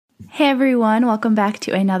Hey everyone, welcome back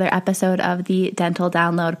to another episode of the Dental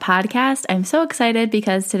Download podcast. I'm so excited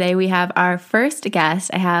because today we have our first guest.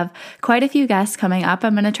 I have quite a few guests coming up.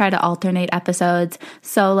 I'm going to try to alternate episodes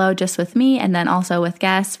solo just with me and then also with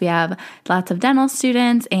guests. We have lots of dental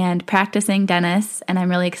students and practicing dentists, and I'm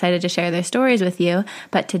really excited to share their stories with you.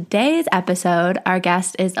 But today's episode, our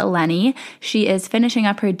guest is Eleni. She is finishing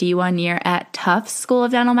up her D1 year at Tufts School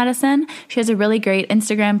of Dental Medicine. She has a really great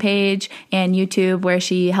Instagram page and YouTube where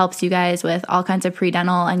she helps you guys with all kinds of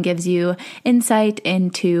pre-dental and gives you insight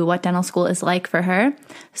into what dental school is like for her.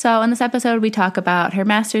 So in this episode, we talk about her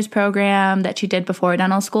master's program that she did before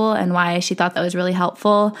dental school and why she thought that was really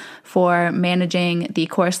helpful for managing the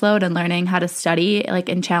course load and learning how to study like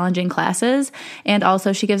in challenging classes. And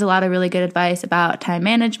also she gives a lot of really good advice about time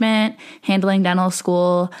management, handling dental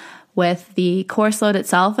school with the course load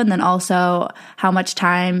itself, and then also how much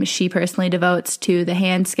time she personally devotes to the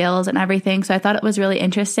hand skills and everything. So I thought it was really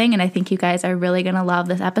interesting, and I think you guys are really going to love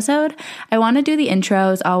this episode. I want to do the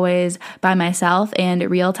intros always by myself and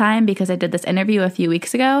real time because I did this interview a few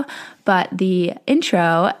weeks ago, but the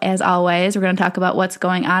intro, as always, we're going to talk about what's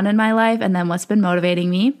going on in my life and then what's been motivating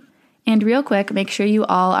me. And real quick, make sure you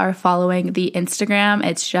all are following the Instagram.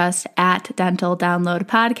 It's just at Dental Download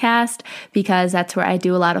Podcast because that's where I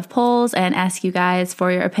do a lot of polls and ask you guys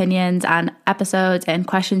for your opinions on episodes and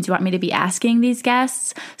questions you want me to be asking these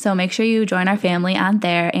guests. So make sure you join our family on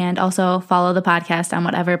there and also follow the podcast on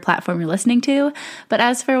whatever platform you're listening to. But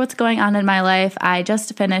as for what's going on in my life, I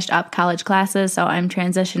just finished up college classes, so I'm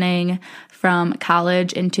transitioning from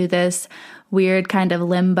college into this weird kind of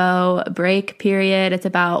limbo break period. It's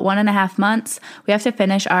about 1.5 months. We have to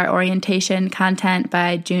finish our orientation content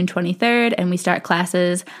by June 23rd, and we start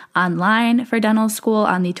classes online for dental school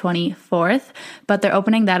on the 24th, but they're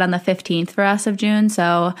opening that on the 15th for us of June.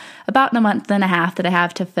 So about a month and a half that I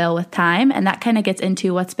have to fill with time. And that kind of gets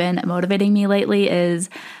into what's been motivating me lately is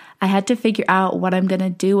I had to figure out what I'm going to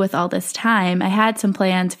do with all this time. I had some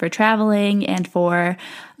plans for traveling and for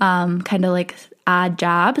kind of like odd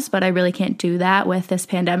jobs, but I really can't do that with this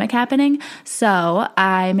pandemic happening. So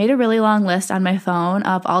I made a really long list on my phone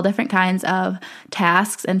of all different kinds of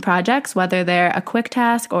tasks and projects, whether they're a quick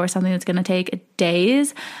task or something that's going to take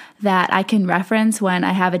days that I can reference when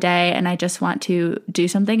I have a day and I just want to do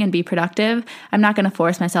something and be productive. I'm not going to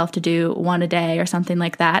force myself to do one a day or something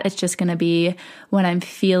like that. It's just going to be when I'm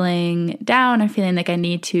feeling down or feeling like I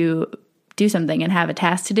need to do something and have a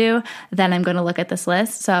task to do, then I'm going to look at this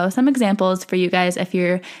list. So some examples for you guys if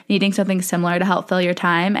you're needing something similar to help fill your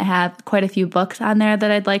time. I have quite a few books on there that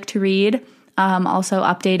I'd like to read. Also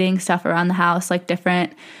updating stuff around the house, like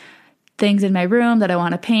different things in my room that I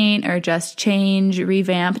want to paint or just change,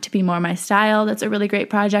 revamp to be more my style. That's a really great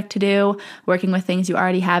project to do, working with things you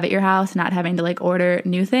already have at your house, not having to like order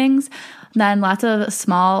new things. Then lots of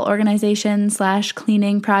small organization /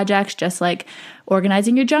 cleaning projects, just like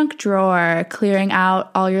organizing your junk drawer, clearing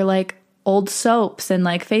out all your like old soaps and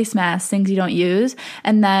like face masks, things you don't use.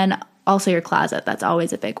 And then also your closet. That's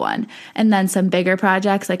always a big one. And then some bigger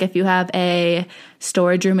projects, like if you have a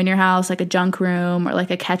storage room in your house, like a junk room or like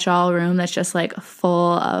a catch-all room that's just like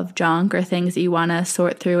full of junk or things that you want to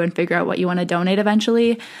sort through and figure out what you want to donate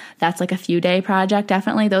eventually. That's like a few-day project,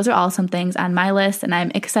 definitely. Those are all some things on my list, and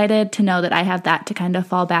I'm excited to know that I have that to kind of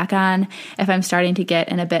fall back on if I'm starting to get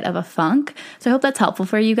in a bit of a funk. So I hope that's helpful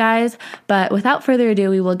for you guys. But without further ado,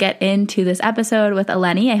 we will get into this episode with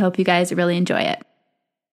Eleni. I hope you guys really enjoy it.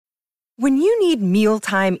 When you need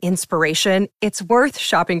mealtime inspiration, it's worth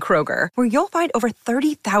shopping Kroger, where you'll find over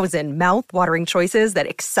 30,000 mouth-watering choices that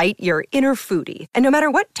excite your inner foodie. And no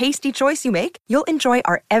matter what tasty choice you make, you'll enjoy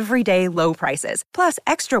our everyday low prices, plus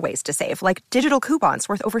extra ways to save, like digital coupons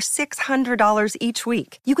worth over $600 each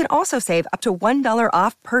week. You can also save up to $1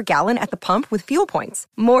 off per gallon at the pump with fuel points.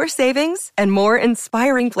 More savings and more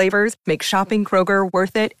inspiring flavors make shopping Kroger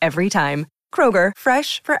worth it every time. Kroger,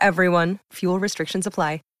 fresh for everyone. Fuel restrictions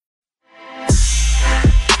apply.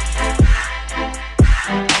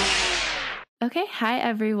 Okay, hi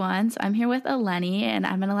everyone. So I'm here with Eleni, and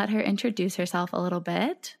I'm going to let her introduce herself a little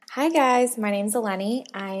bit. Hi guys, my name's Eleni.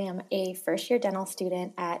 I am a first-year dental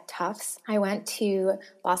student at Tufts. I went to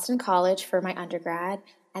Boston College for my undergrad,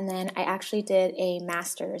 and then I actually did a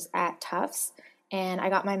master's at Tufts, and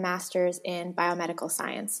I got my master's in biomedical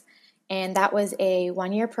science. And that was a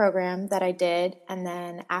 1-year program that I did, and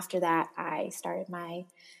then after that, I started my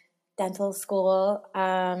dental school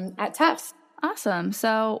at Tufts. Awesome.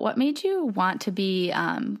 So what made you want to be,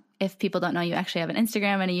 if people don't know, you actually have an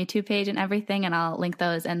Instagram and a YouTube page and everything, and I'll link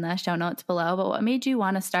those in the show notes below, but what made you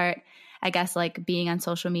want to start, I guess, like being on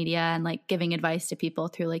social media and like giving advice to people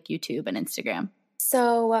through like YouTube and Instagram?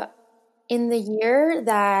 So In the year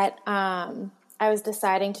that I was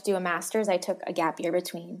deciding to do a master's, I took a gap year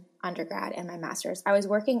between undergrad and my master's. I was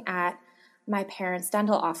working at my parents'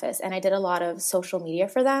 dental office, and I did a lot of social media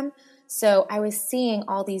for them. So I was seeing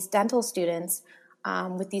all these dental students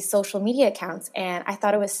with these social media accounts, and I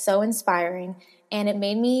thought it was so inspiring, and it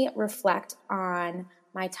made me reflect on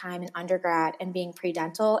my time in undergrad and being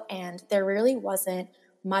pre-dental, and there really wasn't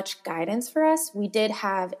much guidance for us. We did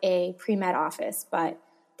have a pre-med office, but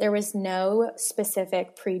there was no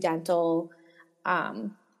specific pre-dental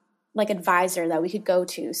advisor that we could go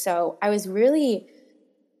to. So I was really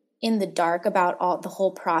in the dark about the whole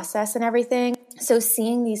process and everything. So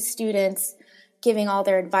seeing these students giving all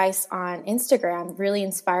their advice on Instagram really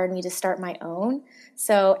inspired me to start my own.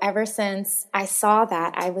 So ever since I saw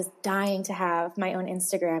that, I was dying to have my own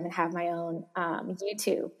Instagram and have my own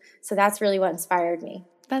YouTube. So that's really what inspired me.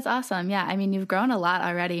 That's awesome. Yeah. I mean, you've grown a lot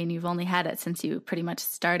already, and you've only had it since you pretty much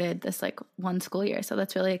started this one school year. So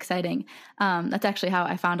that's really exciting. That's actually how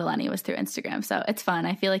I found Eleni, was through Instagram. So it's fun.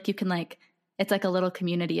 I feel like you can it's like a little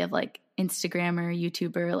community of Instagrammer,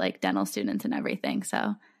 YouTuber, dental students and everything.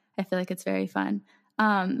 So I feel like it's very fun.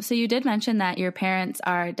 So you did mention that your parents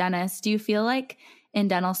are dentists. Do you feel like in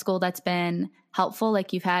dental school that's been helpful?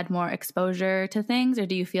 You've had more exposure to things, or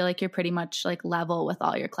do you feel like you're pretty much level with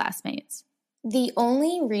all your classmates? The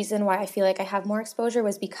only reason why I feel like I have more exposure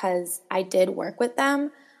was because I did work with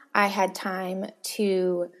them. I had time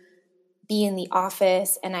to be in the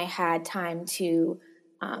office, and I had time to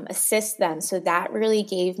assist them. So that really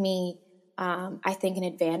gave me, I think, an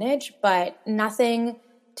advantage, but nothing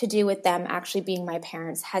to do with them actually being my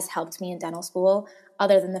parents has helped me in dental school,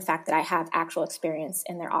 other than the fact that I have actual experience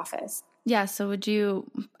in their office. Yeah. So would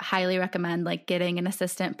you highly recommend getting an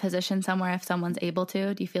assistant position somewhere if someone's able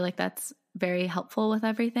to? Do you feel like that's very helpful with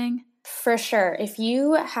everything? For sure. If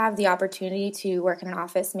you have the opportunity to work in an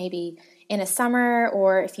office, maybe in a summer,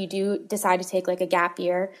 or if you do decide to take a gap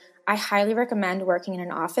year, I highly recommend working in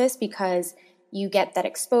an office, because you get that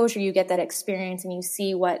exposure, you get that experience, and you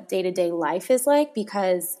see what day-to-day life is like.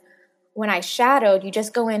 Because when I shadowed, you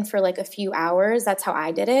just go in for a few hours. That's how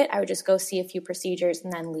I did it. I would just go see a few procedures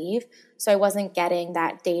and then leave. So I wasn't getting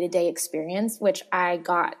that day-to-day experience, which I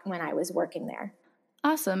got when I was working there.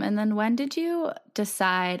 Awesome. And then when did you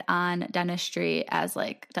decide on dentistry as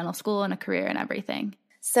dental school and a career and everything?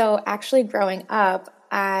 So actually growing up,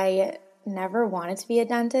 I never wanted to be a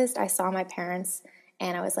dentist. I saw my parents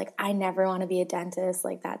and I was like, I never want to be a dentist.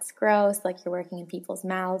 That's gross. You're working in people's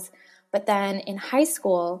mouths. But then in high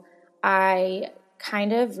school, I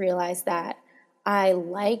kind of realized that I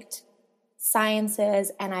liked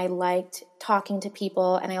sciences and I liked talking to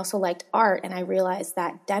people, and I also liked art. And I realized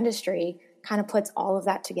that dentistry kind of puts all of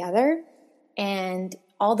that together, and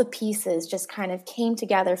all the pieces just kind of came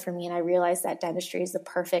together for me. And I realized that dentistry is the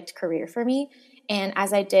perfect career for me. And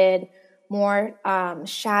as I did more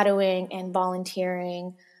shadowing and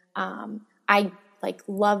volunteering, I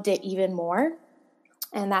loved it even more.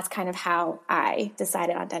 And that's kind of how I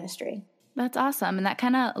decided on dentistry. That's awesome. And that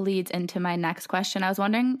kind of leads into my next question. I was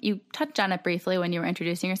wondering, you touched on it briefly when you were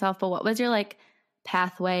introducing yourself, but what was your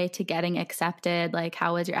pathway to getting accepted?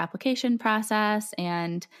 How was your application process?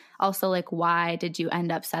 And also why did you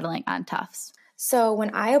end up settling on Tufts? So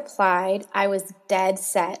when I applied, I was dead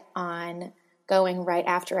set on going right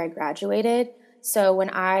after I graduated. So when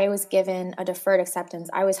I was given a deferred acceptance,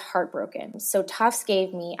 I was heartbroken. So Tufts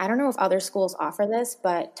gave me, I don't know if other schools offer this,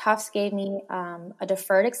 but Tufts gave me a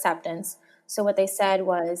deferred acceptance. So what they said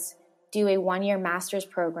was, do a 1-year master's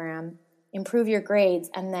program, improve your grades,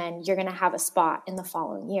 and then you're going to have a spot in the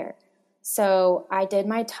following year. So I did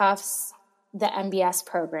my Tufts, the MBS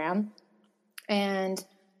program, and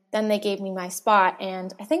then they gave me my spot.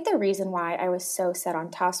 And I think the reason why I was so set on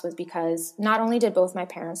Tufts was because not only did both my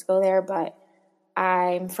parents go there, but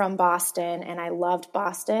I'm from Boston and I loved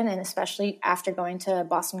Boston. And especially after going to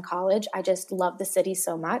Boston College, I just loved the city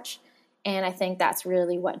so much. And I think that's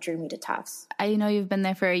really what drew me to Tufts. I know you've been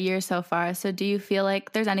there for a year so far. So do you feel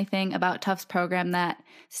like there's anything about Tufts program that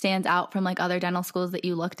stands out from other dental schools that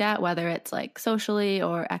you looked at, whether it's socially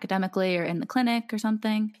or academically or in the clinic or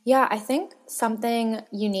something? Yeah, I think something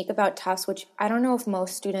unique about Tufts, which I don't know if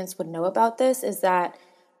most students would know about this, is that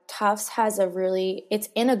Tufts has it's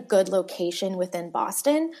in a good location within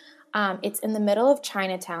Boston. It's in the middle of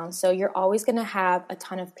Chinatown, so you're always going to have a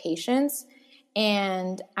ton of patients.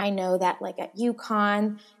 And I know that at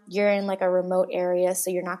UConn, you're in a remote area, so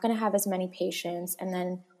you're not going to have as many patients. And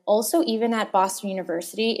then also even at Boston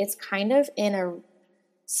University, it's kind of in a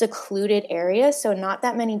secluded area, so not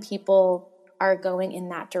that many people are going in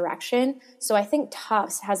that direction. So I think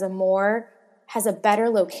Tufts has has a better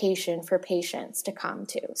location for patients to come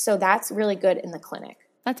to. So that's really good in the clinic.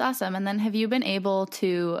 That's awesome. And then have you been able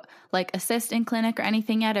to like assist in clinic or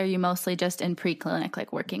anything yet? Or are you mostly just in pre-clinic,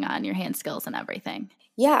 like working on your hand skills and everything?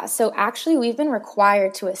 Yeah, so actually we've been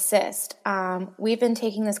required to assist. We've been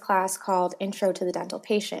taking this class called Intro to the Dental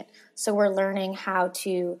Patient. So we're learning how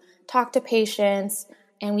to talk to patients,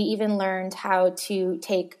 and we even learned how to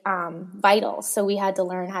take vitals. So we had to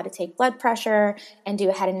learn how to take blood pressure and do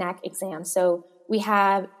a head and neck exam. So we've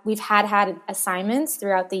had assignments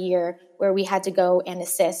throughout the year where we had to go and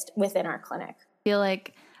assist within our clinic. I feel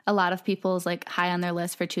like a lot of people's like high on their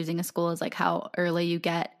list for choosing a school is like how early you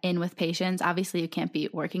get in with patients. Obviously you can't be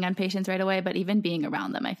working on patients right away, but even being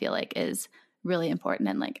around them I feel like is really important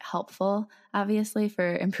and like helpful, obviously,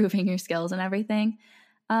 for improving your skills and everything.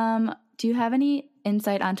 Do you have any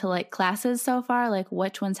insight onto like classes so far? Like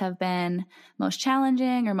which ones have been most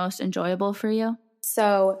challenging or most enjoyable for you?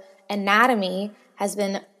 So anatomy has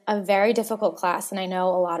been a very difficult class, and I know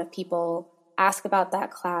a lot of people ask about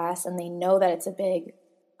that class and they know that it's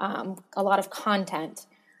a lot of content.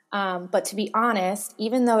 But to be honest,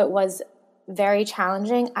 even though it was very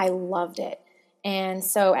challenging, I loved it. And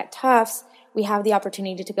so at Tufts, we have the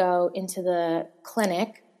opportunity to go into the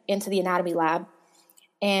clinic, into the anatomy lab,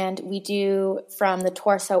 and we do from the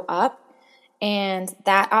torso up. And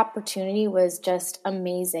that opportunity was just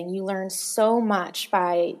amazing. You learn so much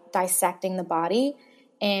by dissecting the body.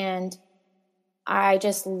 And I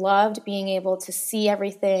just loved being able to see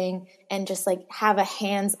everything and just like have a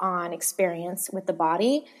hands-on experience with the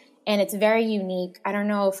body. And it's very unique. I don't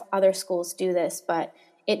know if other schools do this, but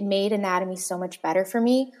it made anatomy so much better for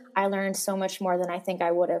me. I learned so much more than I think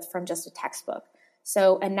I would have from just a textbook.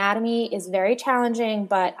 So anatomy is very challenging,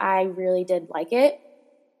 but I really did like it.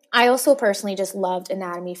 I also personally just loved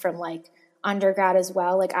anatomy from like undergrad as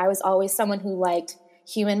well. Like I was always someone who liked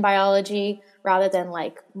human biology rather than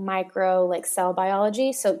like micro, like cell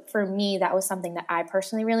biology. So for me, that was something that I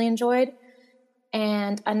personally really enjoyed.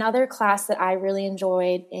 And another class that I really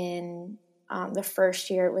enjoyed in the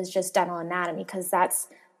first year was just dental anatomy, because that's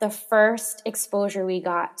the first exposure we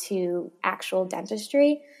got to actual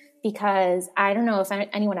dentistry. Because I don't know if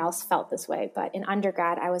anyone else felt this way, but in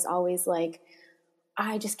undergrad, I was always like,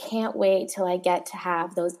 I just can't wait till I get to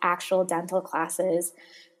have those actual dental classes.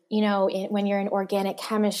 You know, when you're in organic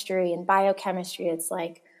chemistry and biochemistry, it's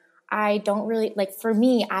like, I don't really, like for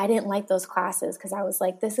me, I didn't like those classes because I was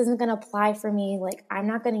like, this isn't going to apply for me. Like, I'm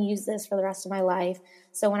not going to use this for the rest of my life.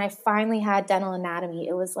 So when I finally had dental anatomy,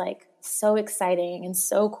 it was like so exciting and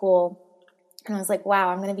so cool. And I was like, wow,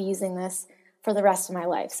 I'm going to be using this for the rest of my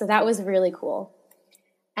life. So that was really cool.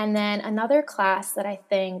 And then another class that I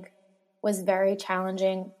think was very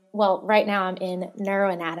challenging. Well, right now I'm in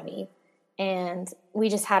neuroanatomy, and we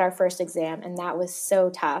just had our first exam, and that was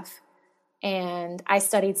so tough. And I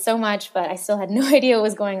studied so much, but I still had no idea what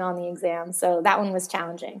was going on in the exam. So that one was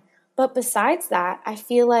challenging. But besides that, I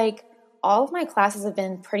feel like all of my classes have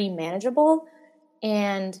been pretty manageable,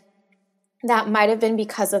 and that might have been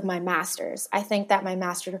because of my master's. I think that my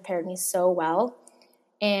master prepared me so well,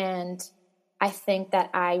 and I think that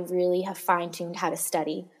I really have fine-tuned how to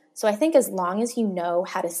study. So I think as long as you know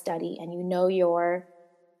how to study and you know your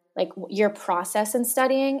process in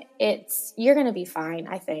studying, you're going to be fine,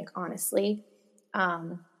 I think, honestly. For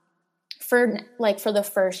the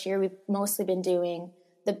first year, we've mostly been doing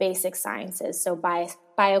the basic sciences. So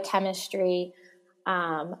biochemistry,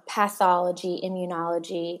 pathology,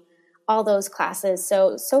 immunology, all those classes.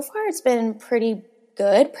 So far it's been pretty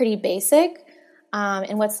good, pretty basic.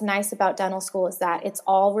 And what's nice about dental school is that it's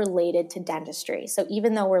all related to dentistry. So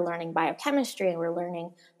even though we're learning biochemistry and we're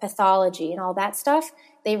learning pathology and all that stuff,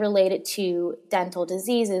 they relate it to dental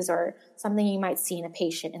diseases or something you might see in a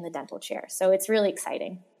patient in the dental chair. So it's really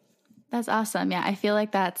exciting. That's awesome. Yeah, I feel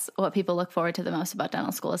like that's what people look forward to the most about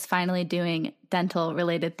dental school is finally doing dental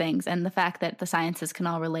related things. And the fact that the sciences can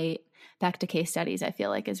all relate back to case studies, I feel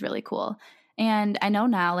like is really cool. And I know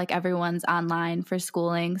now like everyone's online for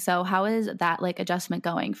schooling. So how is that like adjustment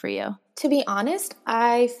going for you? To be honest,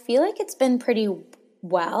 I feel like it's been pretty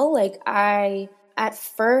well. Like I at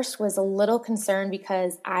first was a little concerned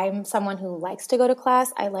because I'm someone who likes to go to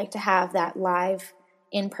class. I like to have that live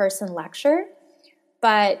in-person lecture,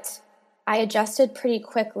 but I adjusted pretty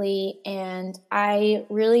quickly and I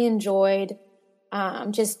really enjoyed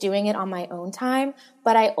just doing it on my own time.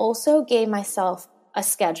 But I also gave myself a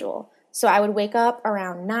schedule. So I would wake up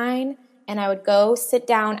around 9 and I would go sit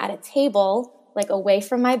down at a table, like away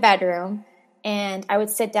from my bedroom, and I would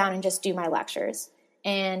sit down and just do my lectures.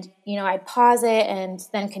 And, you know, I'd pause it and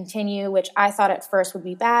then continue, which I thought at first would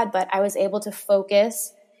be bad, but I was able to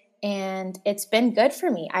focus and it's been good for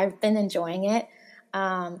me. I've been enjoying it.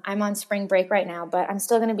 I'm on spring break right now, but I'm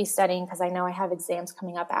still going to be studying because I know I have exams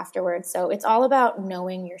coming up afterwards. So it's all about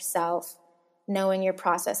knowing yourself, knowing your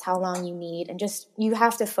process, how long you need, and just you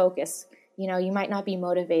have to focus. You might not be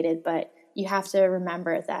motivated, but you have to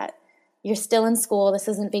remember that you're still in school. This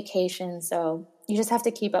isn't vacation, so you just have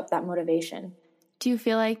to keep up that motivation. Do you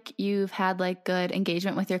feel like you've had like good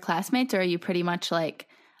engagement with your classmates, or are you pretty much like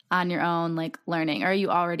on your own, like learning, or are you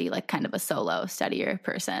already like kind of a solo studier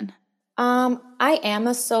person? I am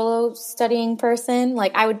a solo studying person.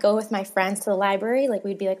 Like I would go with my friends to the library. Like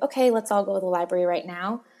we'd be like, okay, let's all go to the library right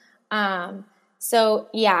now. So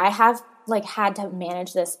yeah, I have like had to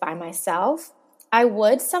manage this by myself. I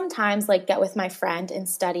would sometimes like get with my friend and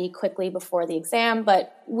study quickly before the exam,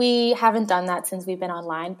 but we haven't done that since we've been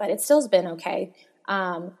online, but it still's been okay.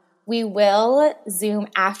 We will Zoom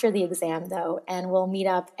after the exam though, and we'll meet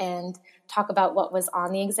up and talk about what was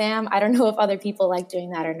on the exam. I don't know if other people like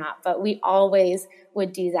doing that or not, but we always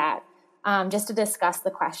would do that just to discuss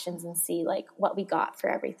the questions and see like what we got for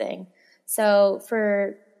everything. So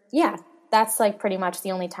that's like pretty much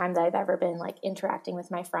the only time that I've ever been like interacting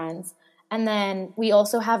with my friends. And then we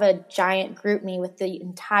also have a giant group me with the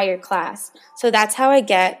entire class. So that's how I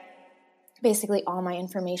get basically all my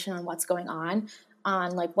information on what's going on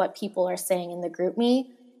like what people are saying in the group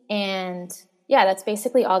me. And yeah, that's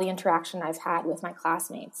basically all the interaction I've had with my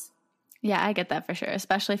classmates. Yeah, I get that for sure.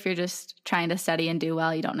 Especially if you're just trying to study and do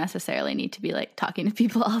well, you don't necessarily need to be like talking to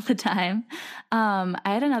people all the time. I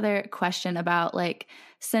had another question about like,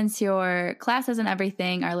 since your classes and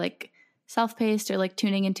everything are like self-paced or like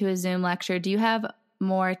tuning into a Zoom lecture, do you have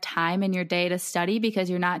more time in your day to study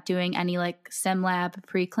because you're not doing any like sim lab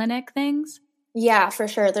pre-clinic things? Yeah, for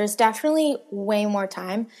sure. There's definitely way more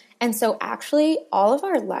time. And so actually all of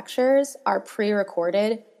our lectures are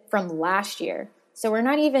pre-recorded from last year. So we're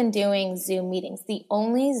not even doing Zoom meetings. The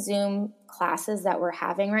only Zoom classes that we're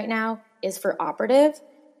having right now is for operative.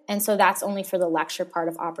 And so that's only for the lecture part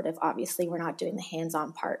of operative. Obviously, we're not doing the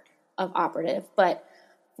hands-on part of operative. But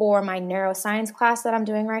for my neuroscience class that I'm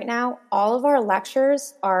doing right now, all of our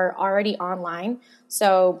lectures are already online.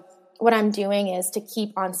 So what I'm doing is to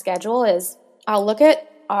keep on schedule is I'll look at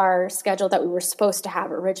our schedule that we were supposed to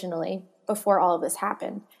have originally before all of this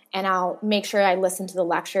happened, and I'll make sure I listen to the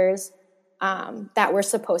lectures that were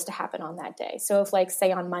supposed to happen on that day. So if, like,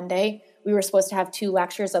 say on Monday, we were supposed to have 2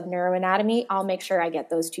 lectures of neuroanatomy, I'll make sure I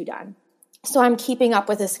get those 2 done. So I'm keeping up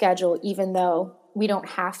with the schedule even though we don't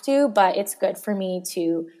have to, but it's good for me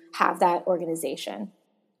to have that organization.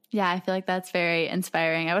 Yeah, I feel like that's very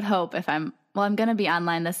inspiring. I would hope I'm going to be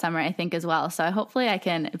online this summer, I think, as well. So hopefully I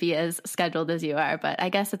can be as scheduled as you are. But I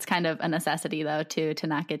guess it's kind of a necessity, though, too, to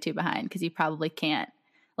not get too behind because you probably can't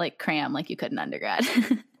like cram like you could in undergrad.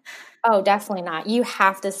 Oh, definitely not. You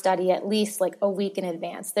have to study at least like a week in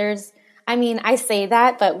advance. I say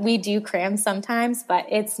that, but we do cram sometimes, but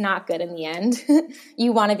it's not good in the end.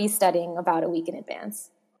 You want to be studying about a week in advance.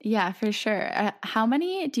 Yeah, for sure. How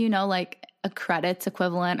many do you know, like a credits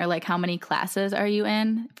equivalent, or like how many classes are you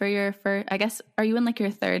in I guess, are you in like your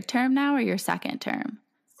 3rd term now or your 2nd term?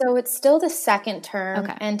 So it's still the 2nd term.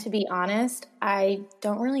 Okay. And to be honest, I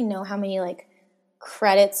don't really know how many like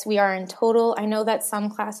credits we are in total. I know that some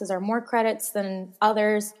classes are more credits than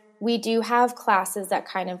others. We do have classes that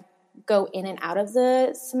kind of go in and out of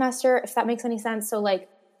the semester, if that makes any sense. So like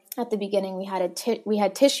at the beginning, we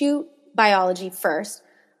had tissue biology first,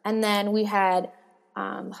 and then we had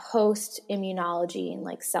host immunology and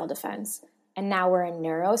like cell defense. And now we're in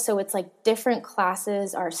neuro. So it's like different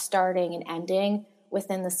classes are starting and ending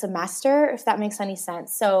within the semester, if that makes any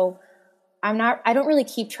sense. So I don't really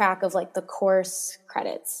keep track of like the course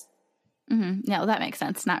credits. Mm-hmm. Yeah, well, that makes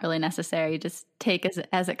sense. Not really necessary. Just take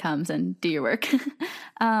as it comes and do your work.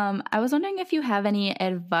 I was wondering if you have any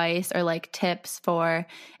advice or like tips for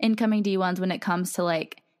incoming D1s when it comes to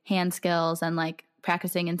like hand skills and like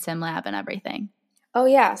practicing in sim lab and everything. Oh,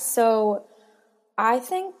 yeah. So I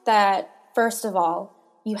think that, first of all,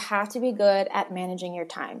 you have to be good at managing your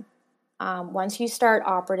time. Once you start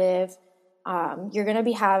operative, you're going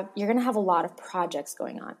to have a lot of projects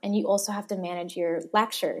going on, and you also have to manage your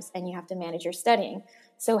lectures and you have to manage your studying.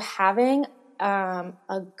 So having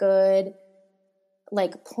a good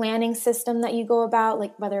like planning system that you go about,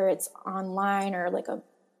 like whether it's online or like a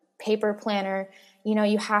paper planner,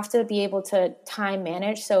 you have to be able to time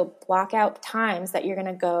manage. So block out times that you're going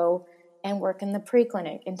to go and work in the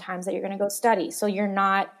pre-clinic and times that you're going to go study. So you're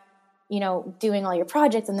not, doing all your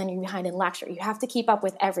projects and then you're behind in lecture. You have to keep up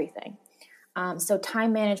with everything. So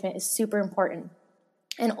time management is super important.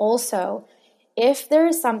 And also, if there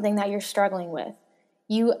is something that you're struggling with,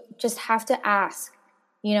 you just have to ask.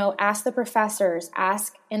 Ask the professors,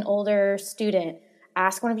 ask an older student,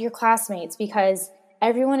 ask one of your classmates, because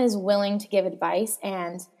everyone is willing to give advice,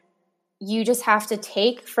 and you just have to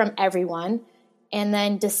take from everyone and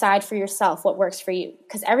then decide for yourself what works for you,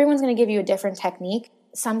 because everyone's going to give you a different technique.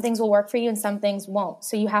 Some things will work for you and some things won't.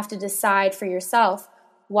 So you have to decide for yourself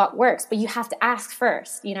what works, but you have to ask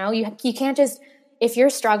first. You can't just, if you're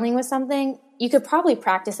struggling with something, you could probably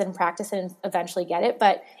practice it and eventually get it,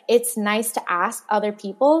 but it's nice to ask other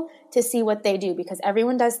people to see what they do, because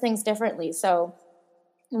everyone does things differently. So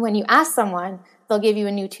when you ask someone, they'll give you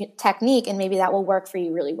a new technique, and maybe that will work for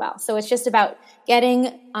you really well. So it's just about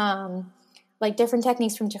getting different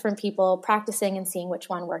techniques from different people, practicing and seeing which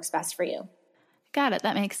one works best for you. Got it.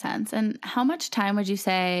 That makes sense. And how much time would you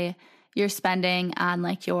say you're spending on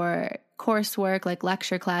your coursework,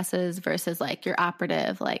 lecture classes versus your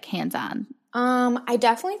operative, hands-on? I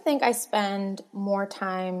definitely think I spend more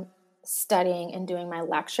time studying and doing my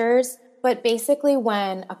lectures, but basically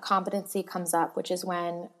when a competency comes up, which is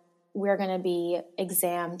when we're going to be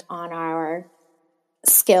examined on our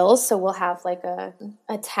skills. So we'll have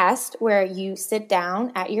a test where you sit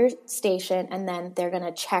down at your station, and then they're going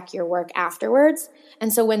to check your work afterwards.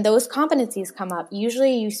 And so when those competencies come up,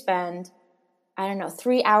 usually you spend,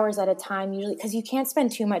 3 hours at a time, usually, because you can't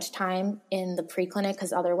spend too much time in the preclinic,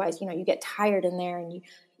 because otherwise, you get tired in there, and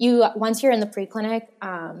you once you're in the preclinic,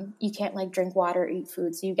 you can't drink water or eat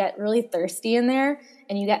food. So you get really thirsty in there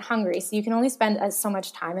and you get hungry. So you can only spend so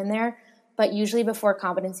much time in there. But usually before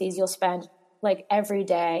competencies, you'll spend every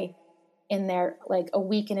day in there, a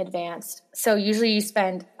week in advance. So usually you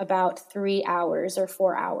spend about 3 hours or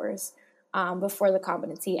 4 hours before the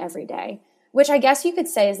competency every day, which I guess you could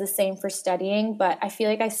say is the same for studying, but I feel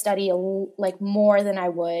like I study more than I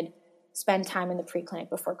would spend time in the preclinic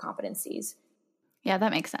before competencies. Yeah,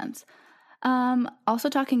 that makes sense. Also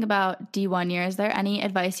talking about D1 year, is there any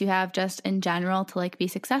advice you have just in general to be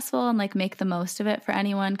successful and make the most of it for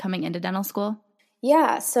anyone coming into dental school?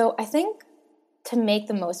 Yeah, so I think to make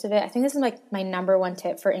the most of it, I think this is my number one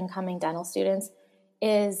tip for incoming dental students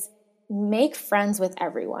is make friends with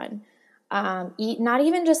everyone. Not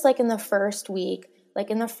even just in the first week,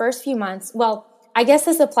 in the first few months. Well, I guess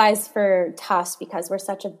this applies for Tufts because we're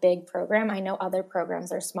such a big program. I know other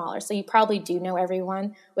programs are smaller, so you probably do know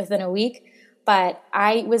everyone within a week. But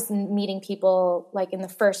I was meeting people in the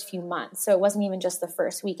first few months, so it wasn't even just the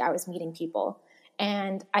first week I was meeting people.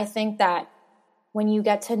 And I think that when you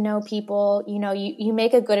get to know people, you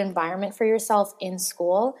make a good environment for yourself in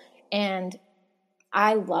school. And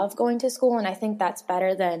I love going to school, and I think that's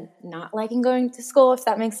better than not liking going to school, if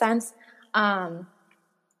that makes sense.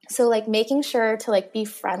 So making sure to be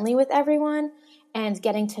friendly with everyone and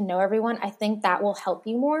getting to know everyone, I think that will help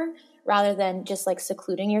you more rather than just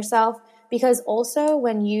secluding yourself. Because also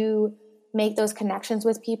when you make those connections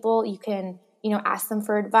with people, you can ask them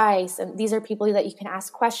for advice. And these are people that you can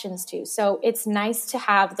ask questions to. So it's nice to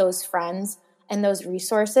have those friends and those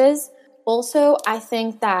resources. Also, I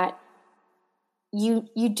think that you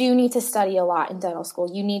do need to study a lot in dental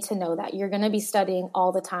school. You need to know that you're going to be studying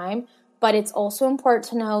all the time. But it's also important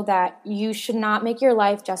to know that you should not make your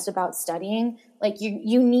life just about studying.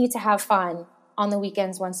 You need to have fun on the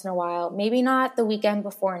weekends once in a while. Maybe not the weekend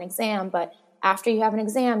before an exam, but after you have an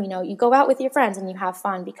exam, you go out with your friends and you have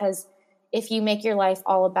fun, because if you make your life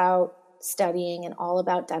all about studying and all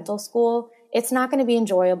about dental school, it's not going to be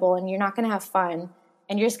enjoyable and you're not going to have fun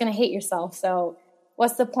and you're just going to hate yourself. So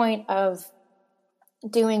what's the point of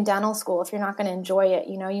doing dental school if you're not going to enjoy it?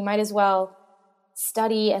 You might as well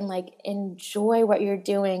study and enjoy what you're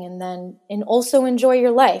doing, and also enjoy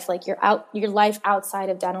your life, your life outside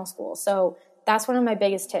of dental school. So that's one of my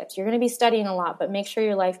biggest tips. You're going to be studying a lot, but make sure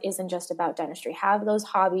your life isn't just about dentistry. Have those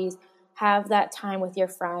hobbies, have that time with your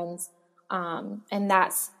friends. And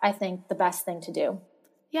that's, I think, the best thing to do.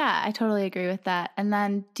 Yeah, I totally agree with that. And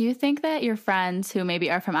then do you think that your friends who maybe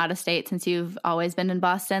are from out of state, since you've always been in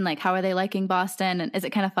Boston, how are they liking Boston? And is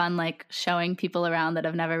it kind of fun, showing people around that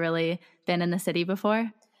have never really been in the city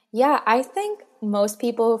before? Yeah, I think most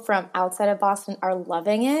people from outside of Boston are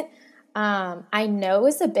loving it. I know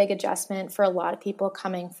it's a big adjustment for a lot of people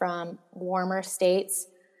coming from warmer states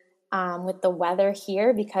with the weather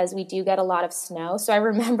here, because we do get a lot of snow. So I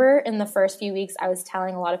remember in the first few weeks, I was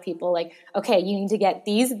telling a lot of people okay, you need to get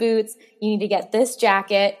these boots, you need to get this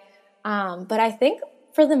jacket. But I think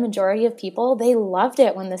for the majority of people, they loved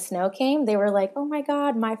it when the snow came. They were like, oh my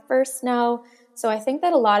God, my first snow. So I think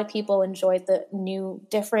that a lot of people enjoyed the new,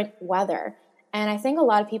 different weather. And I think a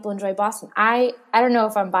lot of people enjoy Boston. I don't know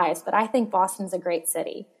if I'm biased, but I think Boston's a great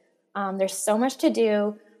city. There's so much to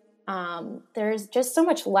do. There's just so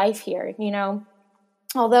much life here,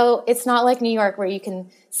 Although it's not like New York where you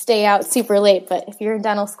can stay out super late, but if you're in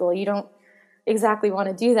dental school, you don't exactly want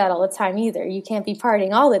to do that all the time either. You can't be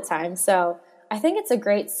partying all the time. So I think it's a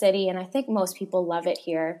great city, and I think most people love it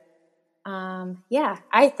here. Yeah,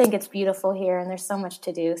 I think it's beautiful here, and there's so much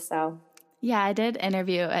to do. So Yeah, I did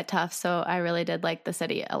interview at Tufts, so I really did like the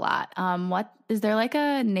city a lot. What is there like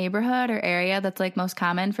a neighborhood or area that's like most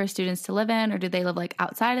common for students to live in, or do they live like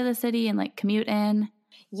outside of the city and like commute in?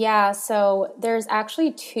 yeah, so there's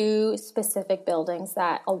actually two specific buildings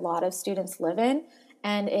that a lot of students live in,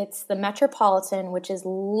 and it's the Metropolitan, which is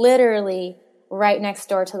literally right next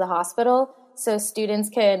door to the hospital, so students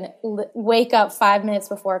can wake up 5 minutes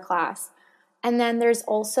before class. And then there's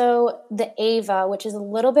also the Ava, which is a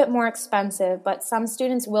little bit more expensive, but some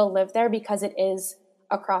students will live there because it is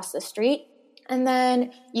across the street. And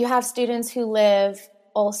then you have students who live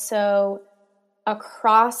also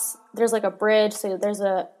across, there's like a bridge, so there's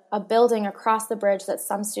a building across the bridge that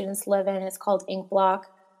some students live in. It's called Ink Block.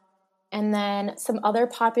 And then some other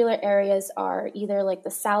popular areas are either like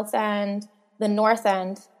the South End, the North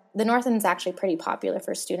End. The North End is actually pretty popular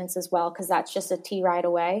for students as well because that's just a T ride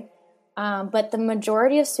away. But the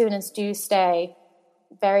majority of students do stay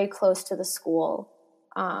very close to the school.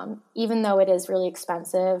 Even though it is really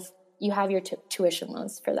expensive, you have your tuition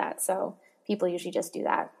loans for that. So people usually just do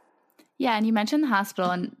that. Yeah, and you mentioned the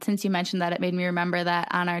hospital, and since you mentioned that, it made me remember that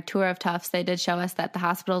on our tour of Tufts, they did show us that the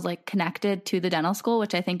hospital is like connected to the dental school,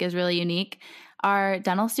 which I think is really unique. Are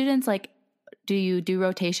dental students like, do you do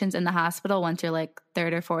rotations in the hospital once you're like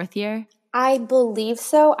third or fourth year? I believe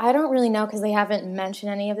so. I don't really know because they haven't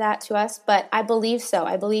mentioned any of that to us, but I believe so.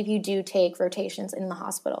 I believe you do take rotations in the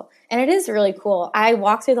hospital. And it is really cool. I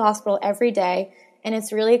walk through the hospital every day, and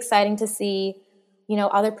it's really exciting to see,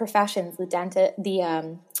 other professions,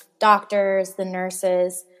 the doctors, the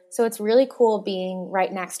nurses. So it's really cool being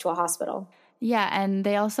right next to a hospital. Yeah, and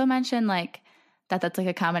they also mentioned like that's like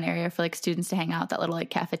a common area for like students to hang out, that little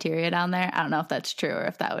like cafeteria down there. I don't know if that's true or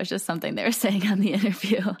if that was just something they were saying on the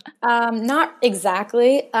interview. Not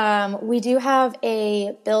exactly. We do have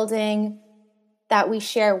a building that we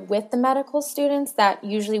share with the medical students that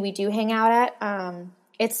usually we do hang out at.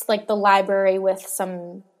 It's like the library with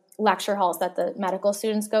some lecture halls that the medical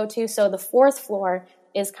students go to. So the fourth floor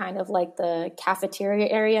is kind of like the cafeteria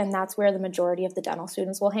area, and that's where the majority of the dental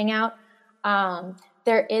students will hang out.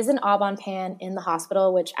 There is an Au Bon Pan in the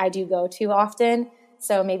hospital, which I do go to often,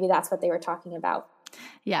 so maybe that's what they were talking about.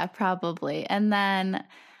 Yeah, probably. And then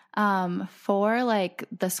for like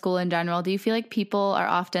the school in general, do you feel like people are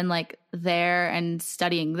often like there and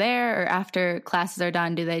studying there, or after classes are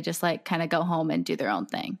done, do they just like kind of go home and do their own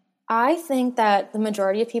thing? I think that the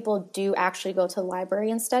majority of people do actually go to the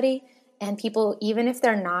library and study. And people, even if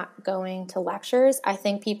they're not going to lectures, I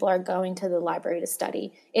think people are going to the library to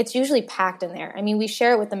study. It's usually packed in there. I mean, we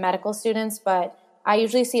share it with the medical students, but I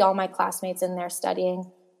usually see all my classmates in there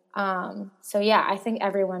studying. So yeah, I think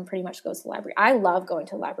everyone pretty much goes to the library. I love going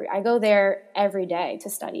to the library. I go there every day to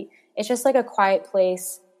study. It's just like a quiet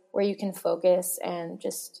place where you can focus and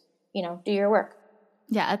just, do your work.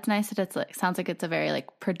 Yeah, it's nice that it's like, sounds like it's a very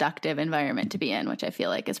like productive environment to be in, which I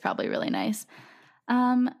feel like is probably really nice.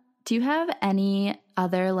 Do you have any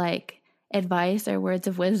other like advice or words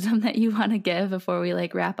of wisdom that you want to give before we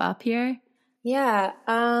like wrap up here? Yeah,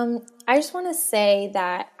 I just want to say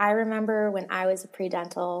that I remember when I was a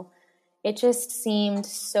pre-dental, it just seemed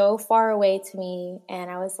so far away to me,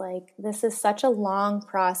 and I was like, this is such a long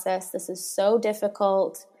process. This is so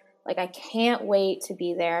difficult. Like, I can't wait to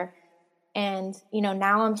be there. And,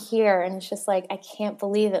 now I'm here, and it's just like, I can't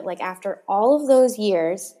believe it. Like, after all of those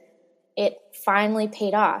years, it finally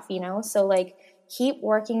paid off, So, like, keep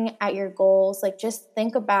working at your goals. Like, just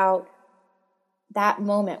think about that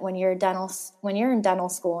moment when you're in dental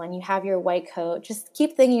school and you have your white coat. Just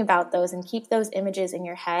keep thinking about those and keep those images in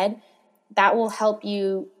your head. That will help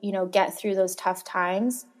you, get through those tough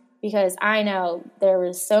times, because I know there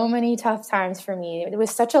was so many tough times for me. It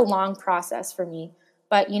was such a long process for me.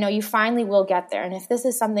 But, you finally will get there. And if this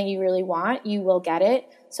is something you really want, you will get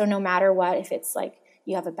it. So no matter what, if it's like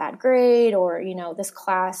you have a bad grade or, this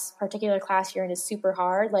particular class you're in is super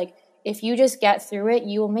hard, like if you just get through it,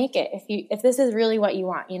 you will make it. If this is really what you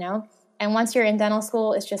want, And once you're in dental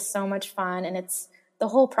school, it's just so much fun, and the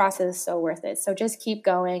whole process is so worth it. So just keep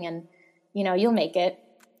going, and, you'll make it.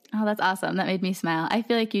 Oh, that's awesome. That made me smile. I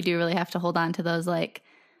feel like you do really have to hold on to those like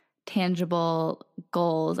tangible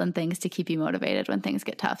goals and things to keep you motivated when things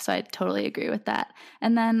get tough. So I totally agree with that.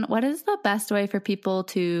 And then what is the best way for people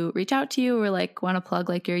to reach out to you, or like want to plug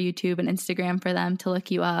like your YouTube and Instagram for them to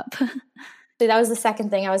look you up? So that was the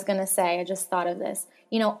second thing I was going to say. I just thought of this.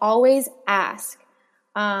 Always ask,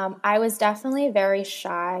 I was definitely very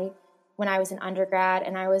shy when I was an undergrad,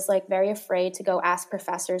 and I was like very afraid to go ask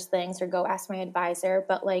professors things or go ask my advisor.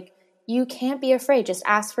 But like, you can't be afraid. Just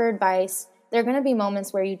ask for advice. There are going to be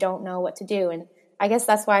moments where you don't know what to do. And I guess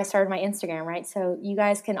that's why I started my Instagram, right? So you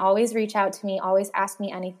guys can always reach out to me, always ask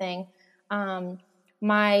me anything.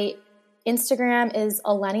 My Instagram is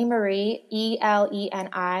Eleni Marie,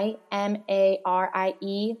 ELENIMARIE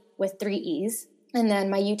with 3 E's. And then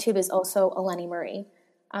my YouTube is also Eleni Marie.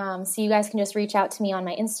 So you guys can just reach out to me on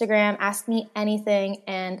my Instagram, ask me anything,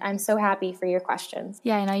 and I'm so happy for your questions.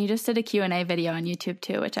 Yeah, I know you just did a Q&A video on YouTube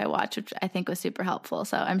too, which I watched, which I think was super helpful.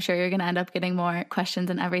 So I'm sure you're going to end up getting more questions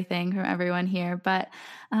and everything from everyone here. But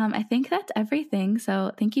I think that's everything.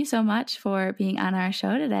 So thank you so much for being on our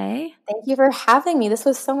show today. Thank you for having me. This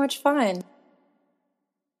was so much fun.